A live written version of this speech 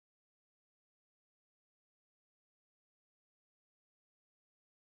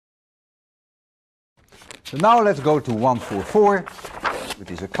So now let's go to 144, which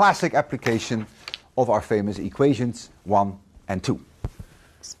is a classic application of our famous equations 1 and 2.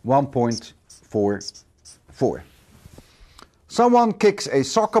 1.44. Someone kicks a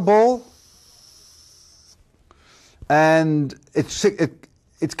soccer ball and it's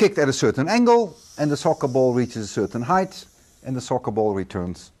kicked at a certain angle, and the soccer ball reaches a certain height, and the soccer ball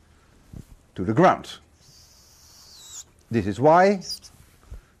returns to the ground. This is y,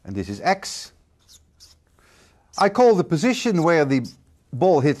 and this is x. I call the position where the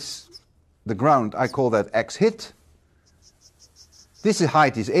ball hits the ground, I call that x hit. This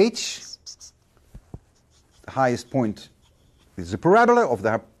height is h. The highest point is the parabola of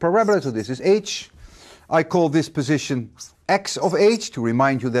the parabola, so this is h. I call this position x of h to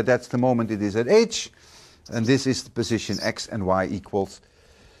remind you that that's the moment it is at h. And this is the position x and y equals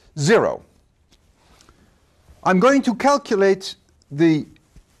 0. I'm going to calculate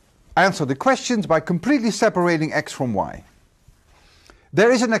answer the questions by completely separating x from y.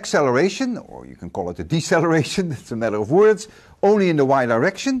 There is an acceleration, or you can call it a deceleration, it's a matter of words, only in the y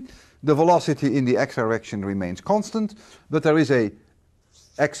direction. The velocity in the x direction remains constant, but there is a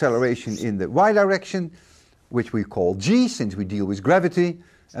acceleration in the y direction, which we call g, since we deal with gravity,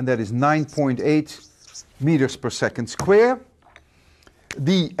 and that is 9.8 meters per second square.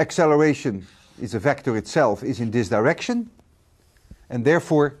 The acceleration is a vector itself, is in this direction, and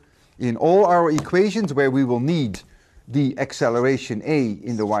therefore in all our equations where we will need the acceleration a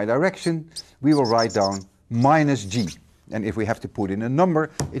in the y direction, we will write down minus g. And if we have to put in a number,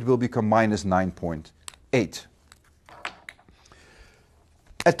 it will become minus 9.8.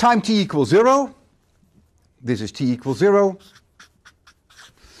 At time t equals 0, this is t equals 0,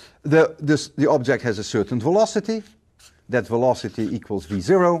 the object has a certain velocity. That velocity equals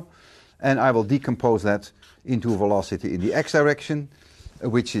v0, and I will decompose that into a velocity in the x direction,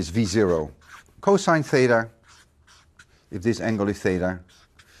 which is v0 cosine theta, if this angle is theta,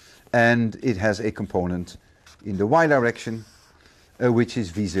 and it has a component in the y direction, which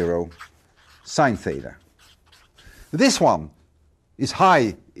is v0 sine theta. This one is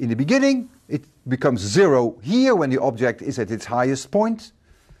high in the beginning. It becomes 0 here when the object is at its highest point.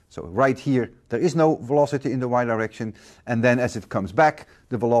 So right here, there is no velocity in the y direction, and then as it comes back,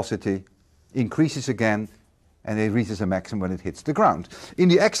 the velocity increases again, and it reaches a maximum when it hits the ground. In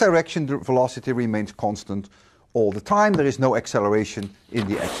the x direction, the velocity remains constant all the time. There is no acceleration in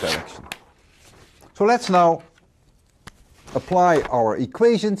the x direction. So let's now apply our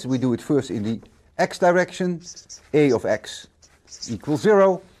equations. We do it first in the x direction. A of x equals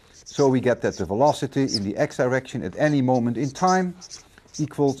 0. So we get that the velocity in the x direction at any moment in time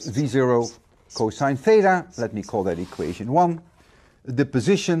equals v0 cosine theta. Let me call that equation 1. The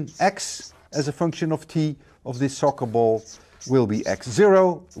position x as a function of t of this soccer ball will be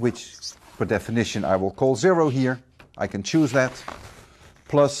x0, which per definition I will call 0 here. I can choose that,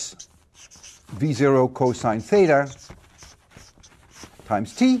 plus v0 cosine theta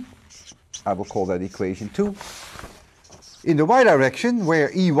times t. I will call that equation 2. In the y direction,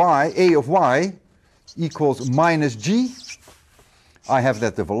 where ey, a of y, equals minus g, I have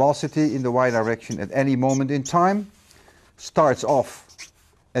that the velocity in the y direction at any moment in time starts off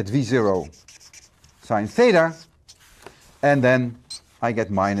at v0 sine theta, and then I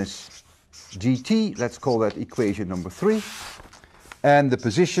get minus gt. Let's call that equation number 3. And the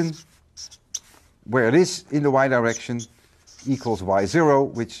position where it is in the y direction equals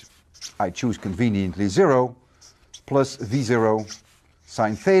y0, which I choose conveniently 0, plus v0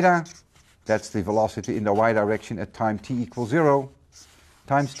 sine theta. That's the velocity in the y direction at time t equals 0,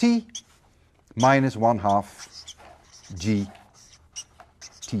 times t, minus 1/2 g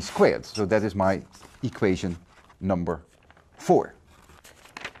t squared. So that is my equation number 4.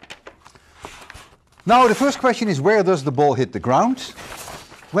 Now the first question is, where does the ball hit the ground?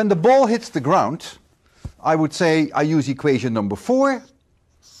 When the ball hits the ground, I would say I use equation number 4.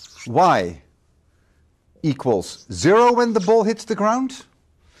 Y equals 0 when the ball hits the ground.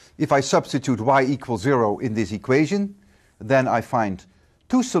 If I substitute y equals 0 in this equation, then I find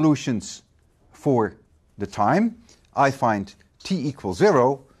two solutions for the time. I find t equals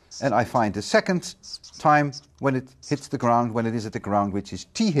 0, and I find the second time when it hits the ground, when it is at the ground, which is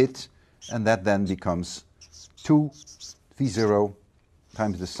t hit, and that then becomes 2 v0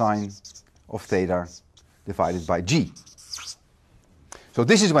 times the sine of theta divided by g. So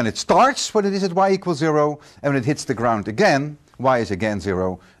this is when it starts, when it is at y equals 0, and when it hits the ground again, y is again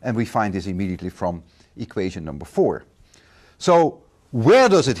 0, and we find this immediately from equation number 4. So where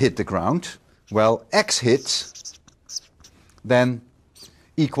does it hit the ground? Well, x hits then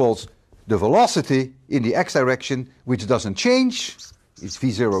equals the velocity in the x direction, which doesn't change. It's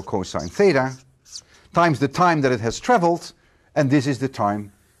v0 cosine theta, times the time that it has traveled, and this is the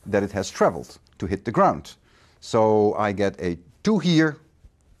time that it has traveled to hit the ground. So I get a 2 here,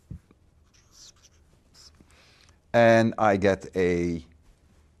 and I get a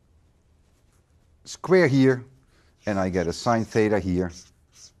square here, and I get a sine theta here,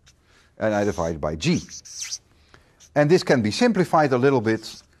 and I divide by g. And this can be simplified a little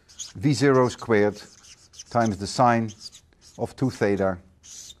bit. V0 squared times the sine of 2 theta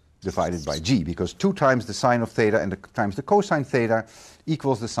divided by g, because 2 times the sine of theta and times the cosine theta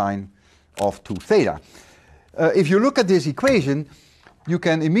equals the sine of 2 theta. If you look at this equation, you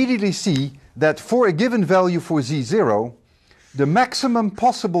can immediately see that for a given value for z0, the maximum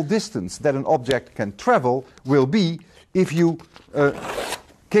possible distance that an object can travel will be if you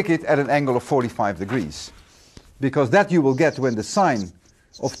kick it at an angle of 45 degrees. Because that you will get when the sine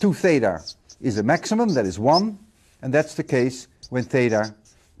of 2 theta is a maximum, that is 1, and that's the case when theta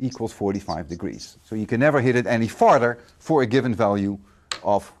equals 45 degrees. So you can never hit it any farther for a given value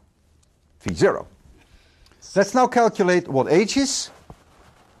of v0. Let's now calculate what h is.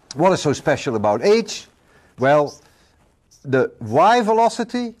 What is so special about h? Well, the y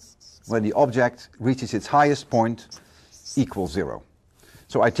velocity when the object reaches its highest point equals 0.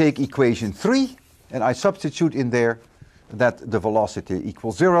 So I take equation 3 and I substitute in there that the velocity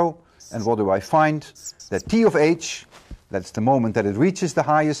equals 0. And what do I find? That t of h, that's the moment that it reaches the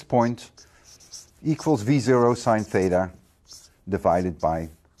highest point, equals v0 sine theta divided by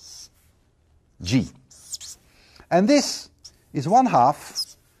g. And this is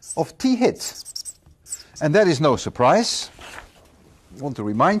 1/2 of t hit. And that is no surprise. I want to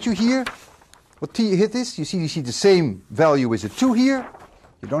remind you here what t hit is. You see the same value as a 2 here.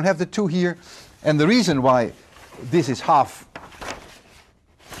 You don't have the 2 here. And the reason why this is half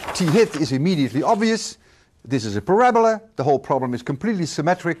t hit is immediately obvious. This is a parabola. The whole problem is completely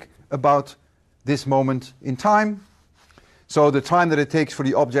symmetric about this moment in time. So the time that it takes for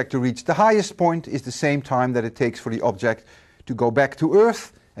the object to reach the highest point is the same time that it takes for the object to go back to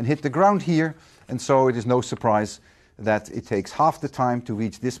Earth and hit the ground here. And so it is no surprise that it takes half the time to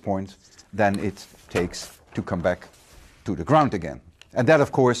reach this point than it takes to come back to the ground again. And that,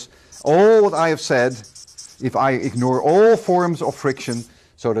 of course, all what I have said, if I ignore all forms of friction,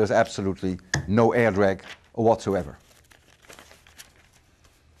 so there's absolutely no air drag whatsoever.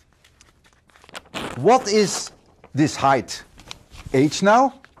 What is this height h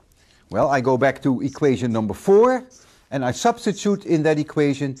now? Well, I go back to equation number 4, and I substitute in that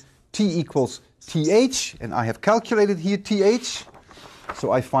equation t equals th, and I have calculated here th.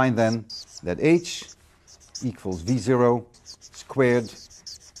 So I find then that h equals v0 squared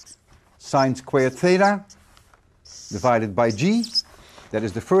sine squared theta divided by g. That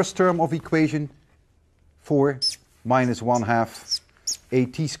is the first term of equation 4 minus 1/2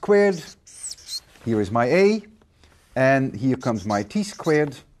 at squared. Here is my a, and here comes my t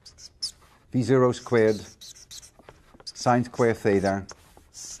squared, v0 squared sine squared theta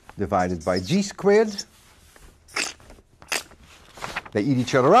divided by g squared. They eat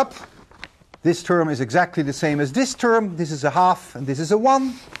each other up. This term is exactly the same as this term. This is a half and this is a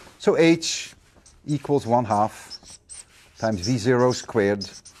 1. So h equals 1/2 times v0 squared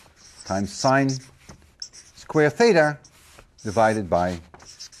times sine square theta divided by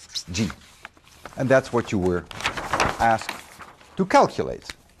g. And that's what you were asked to calculate.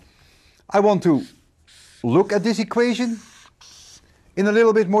 I want to look at this equation in a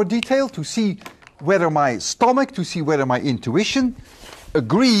little bit more detail to see whether my stomach, to see whether my intuition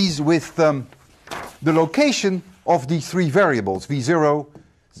agrees with the location of these 3 variables, v0,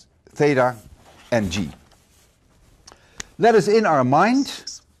 theta, and g. Let us in our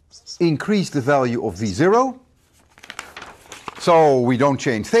mind increase the value of v0. So we don't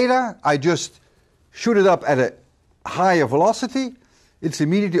change theta. I just shoot it up at a higher velocity. It's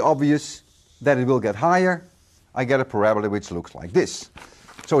immediately obvious that it will get higher. I get a parabola which looks like this.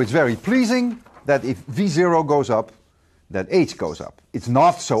 So it's very pleasing that if v0 goes up, that h goes up. It's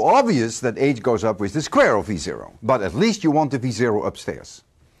not so obvious that h goes up with the square of v0, but at least you want the v0 upstairs.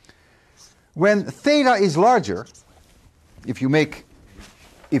 When theta is larger, if you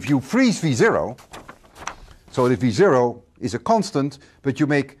freeze v0, so that v0 is a constant, but you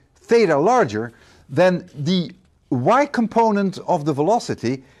make theta larger, then the y component of the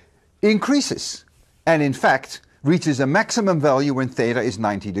velocity increases, and in fact reaches a maximum value when theta is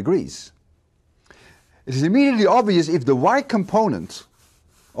 90 degrees. It is immediately obvious if the y component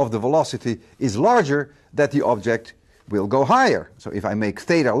of the velocity is larger that the object will go higher. So if I make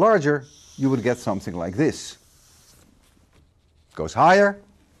theta larger, you would get something like this. It goes higher,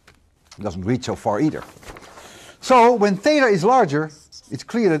 doesn't reach so far either. So when theta is larger, it's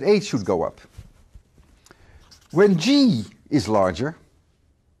clear that h should go up. When G is larger,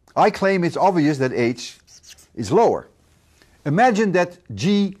 I claim it's obvious that H is lower. Imagine that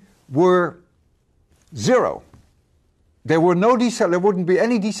G were 0. There wouldn't be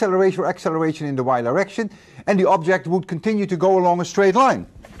any deceleration or acceleration in the y direction, and the object would continue to go along a straight line.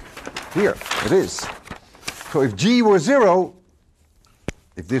 Here it is. So if G were 0,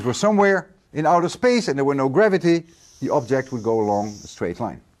 if this were somewhere in outer space and there were no gravity, the object would go along a straight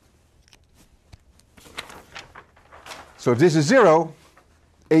line. So if this is 0,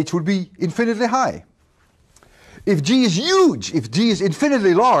 H would be infinitely high. If G is huge, if G is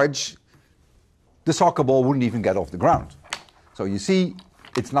infinitely large, the soccer ball wouldn't even get off the ground. So you see,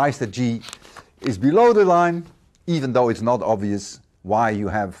 it's nice that G is below the line, even though it's not obvious why you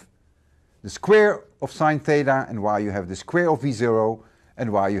have the square of sine theta and why you have the square of V0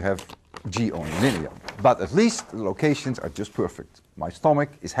 and why you have G only linear. But at least the locations are just perfect. My stomach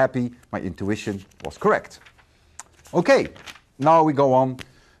is happy, my intuition was correct. Okay, now we go on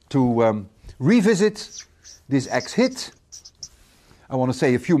to revisit this x hit. I want to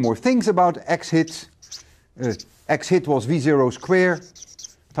say a few more things about x hit. X hit was V0 square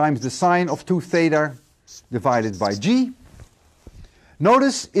times the sine of 2 theta divided by G.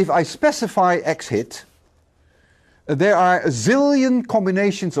 Notice if I specify x hit, there are a zillion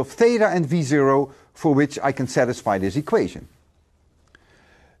combinations of theta and V0 for which I can satisfy this equation.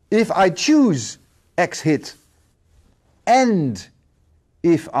 If I choose x hit and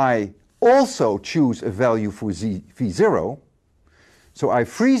if I also choose a value for V0, so I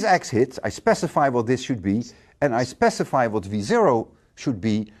freeze x hit, I specify what this should be, and I specify what V0 should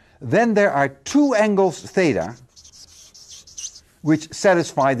be, then there are 2 angles theta which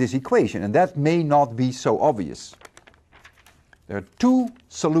satisfy this equation, and that may not be so obvious. There are 2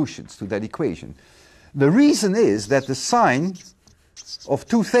 solutions to that equation. The reason is that the sine of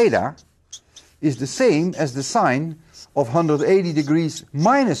 2 theta is the same as the sine of 180 degrees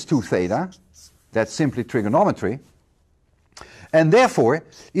minus 2 theta. That's simply trigonometry. And therefore,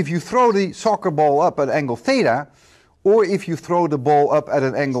 if you throw the soccer ball up at angle theta, or if you throw the ball up at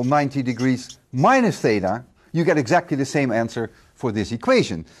an angle 90 degrees minus theta, you get exactly the same answer for this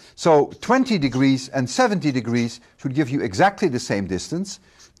equation. So 20 degrees and 70 degrees should give you exactly the same distance.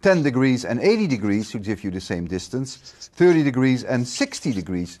 10 degrees and 80 degrees should give you the same distance. 30 degrees and 60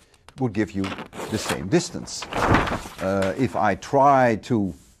 degrees would give you the same distance. If I try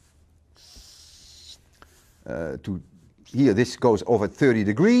to here, this goes off at 30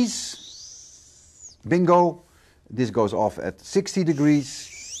 degrees, bingo. This goes off at 60 degrees,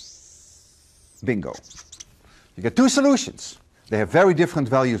 bingo. You get 2 solutions. They have very different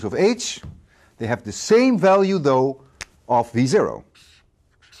values of H. They have the same value, though, of V0.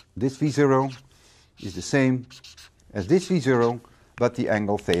 This V0 is the same as this V0, but the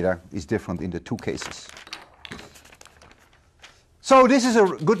angle theta is different in the 2 cases. So this is a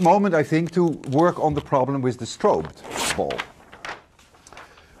good moment, I think, to work on the problem with the strobed ball.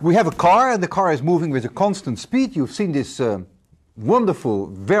 We have a car, and the car is moving with a constant speed. You've seen this wonderful,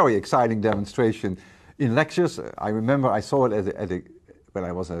 very exciting demonstration in lectures. I remember I saw it when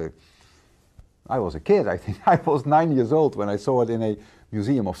I was a kid. I think I was 9 years old when I saw it in a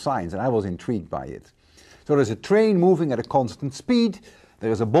museum of science, and I was intrigued by it. So there's a train moving at a constant speed.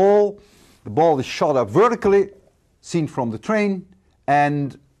 There's a ball. The ball is shot up vertically, seen from the train,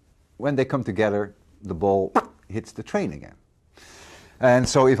 and when they come together, the ball hits the train again. And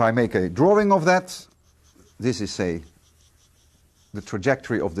so if I make a drawing of that, this is, say, the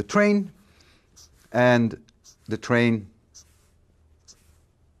trajectory of the train, and the train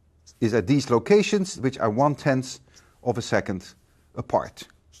is at these locations, which are 1/10 of a second apart.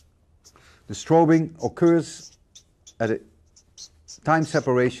 The strobing occurs at a time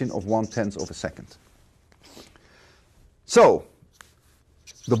separation of 1/10 of a second. So,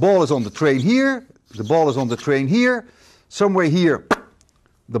 the ball is on the train here, the ball is on the train here, somewhere here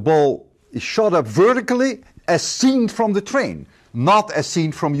the ball is shot up vertically as seen from the train, not as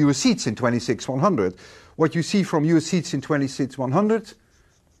seen from your seats in 26-100. What you see from your seats in 26-100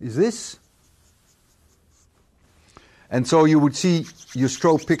 is this. And so you would see your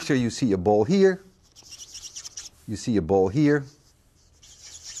strobe picture, you see a ball here, you see a ball here,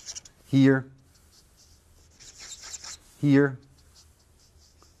 here, here.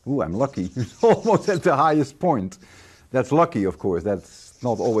 Ooh, I'm lucky. It's almost at the highest point. That's lucky, of course. That's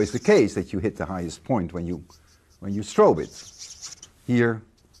not always the case that you hit the highest point when you strobe it. Here,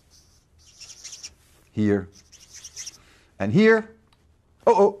 here, and here.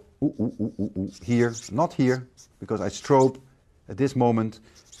 Here, not here, because I strobe at this moment,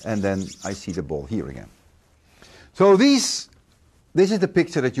 and then I see the ball here again. So this is the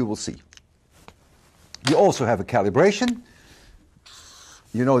picture that you will see. You also have a calibration.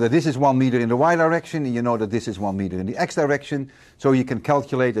 You know that this is 1 meter in the y direction, and you know that this is 1 meter in the x direction. So you can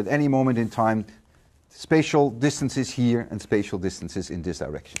calculate at any moment in time spatial distances here and spatial distances in this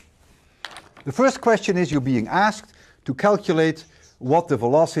direction. The first question is you're being asked to calculate what the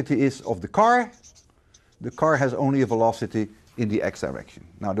velocity is of the car. The car has only a velocity in the x direction.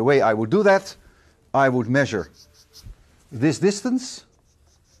 Now the way I would do that, I would measure this distance.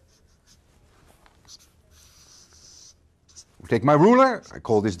 Take my ruler, I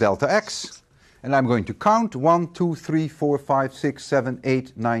call this delta x, and I'm going to count 1, 2, 3, 4, 5, 6, 7,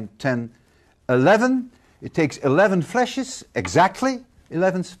 8, 9, 10, 11. It takes 11 flashes, exactly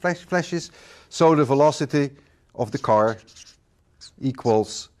 11 flashes, so the velocity of the car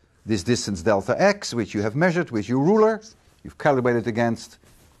equals this distance delta x, which you have measured with your ruler, you've calibrated against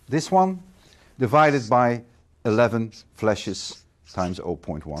this one, divided by 11 flashes times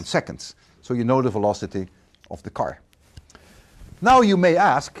 0.1 seconds. So you know the velocity of the car. Now you may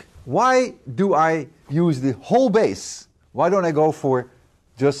ask, why do I use the whole base? Why don't I go for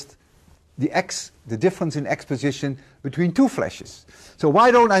just the difference in x position between two flashes? So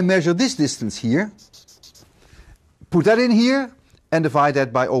why don't I measure this distance here, put that in here, and divide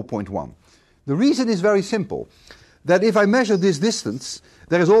that by 0.1? The reason is very simple, that if I measure this distance,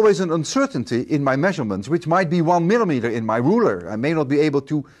 there is always an uncertainty in my measurements, which might be 1 millimeter in my ruler. I may not be able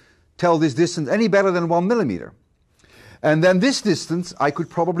to tell this distance any better than 1 millimeter. And then this distance I could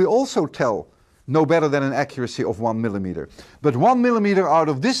probably also tell no better than an accuracy of 1 millimeter. But 1 millimeter out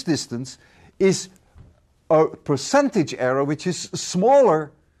of this distance is a percentage error which is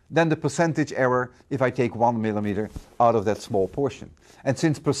smaller than the percentage error if I take 1 millimeter out of that small portion. And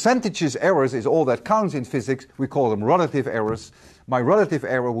since percentages errors is all that counts in physics, we call them relative errors. My relative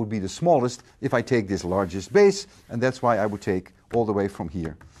error would be the smallest if I take this largest base, and that's why I would take all the way from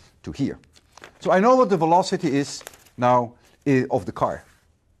here to here. So I know what the velocity is now of the car.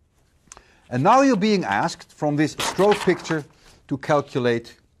 And now you're being asked from this stroke picture to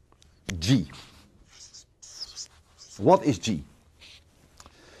calculate g. What is g?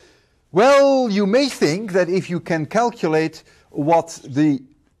 Well, you may think that if you can calculate what the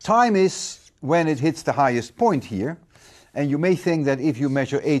time is when it hits the highest point here, and you may think that if you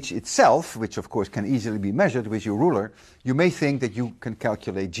measure h itself, which of course can easily be measured with your ruler, you may think that you can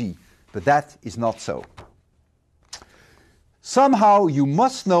calculate g. But that is not so. Somehow you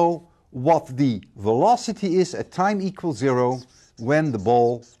must know what the velocity is at time equals 0 when the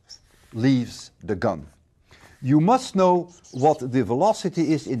ball leaves the gun. You must know what the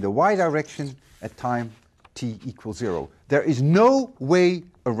velocity is in the y direction at time t equals 0. There is no way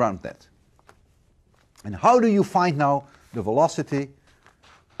around that. And how do you find now the velocity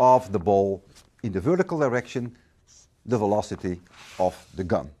of the ball in the vertical direction, the velocity of the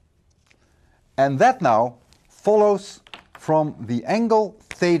gun? And that now follows from the angle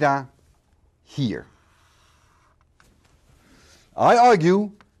theta here. I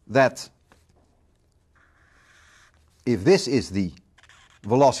argue that if this is the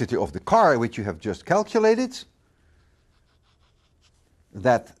velocity of the car which you have just calculated,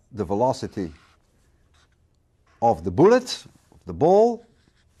 that the velocity of the bullet, of the ball,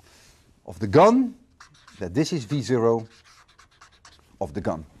 of the gun, that this is v0 of the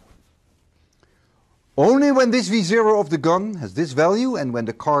gun. Only when this v0 of the gun has this value, and when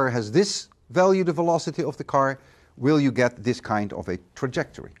the car has this value, the velocity of the car, will you get this kind of a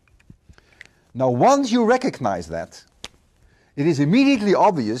trajectory. Now, once you recognize that, it is immediately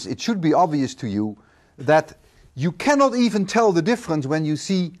obvious, it should be obvious to you, that you cannot even tell the difference when you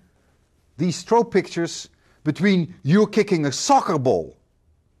see these stroke pictures between you kicking a soccer ball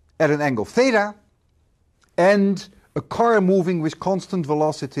at an angle theta and a car moving with constant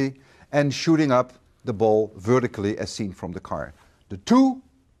velocity and shooting up the ball vertically as seen from the car. The two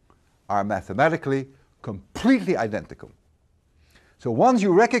are mathematically completely identical. So once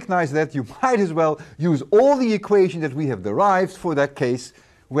you recognize that, you might as well use all the equations that we have derived for that case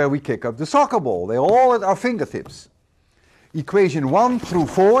where we kick up the soccer ball. They're all at our fingertips. Equation 1 through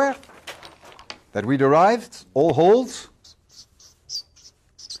 4 that we derived all hold.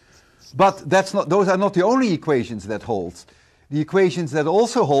 But those are not the only equations that hold. The equations that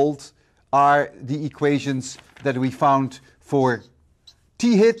also hold are the equations that we found for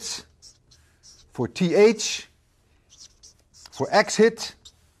t hit, for th, for x hit,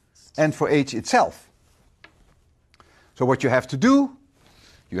 and for h itself. So what you have to do,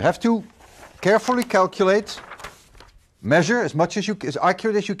 you have to carefully calculate, measure as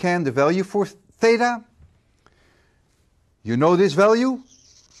accurate as you can the value for theta. You know this value.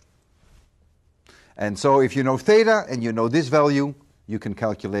 And so if you know theta and you know this value, you can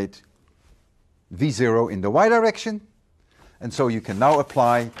calculate v0 in the y direction. And so you can now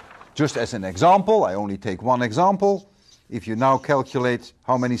apply, just as an example, I only take one example. If you now calculate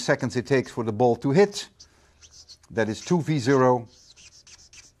how many seconds it takes for the ball to hit, that is 2v0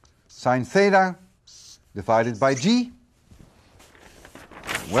 sine theta divided by g.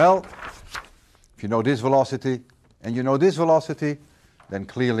 Well, if you know this velocity and you know this velocity, then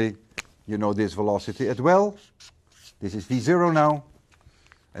clearly you know this velocity as well. This is v0 now.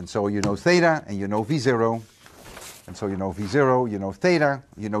 And so you know theta and you know v0. And so you know v0, you know theta,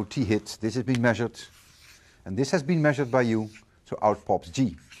 you know t hit. This has been measured. And this has been measured by you. So out pops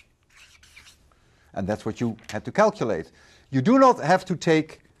g. And that's what you had to calculate. You do not have to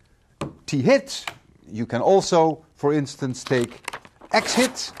take t hit. You can also, for instance, take x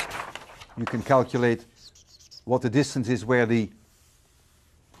hit. You can calculate what the distance is where the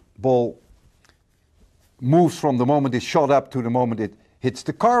ball moves from the moment it's shot up to the moment it hits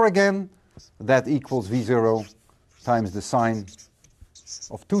the car again. That equals v0 times the sine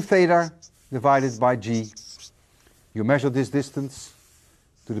of 2 theta divided by g. You measure this distance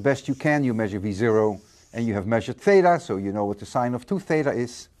to the best you can. You measure v0 and you have measured theta, so you know what the sine of 2 theta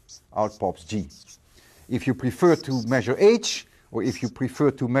is. Out pops g. If you prefer to measure h, or if you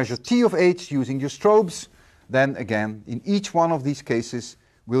prefer to measure t of h using your strobes, then again, in each one of these cases,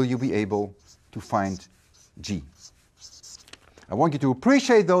 will you be able to find g. I want you to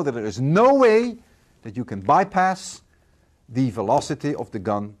appreciate, though, that there is no way that you can bypass the velocity of the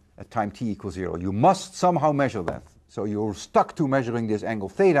gun at time t equals 0. You must somehow measure that. So you're stuck to measuring this angle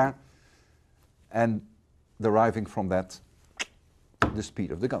theta and deriving from that the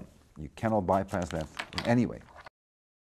speed of the gun. You cannot bypass that in any way.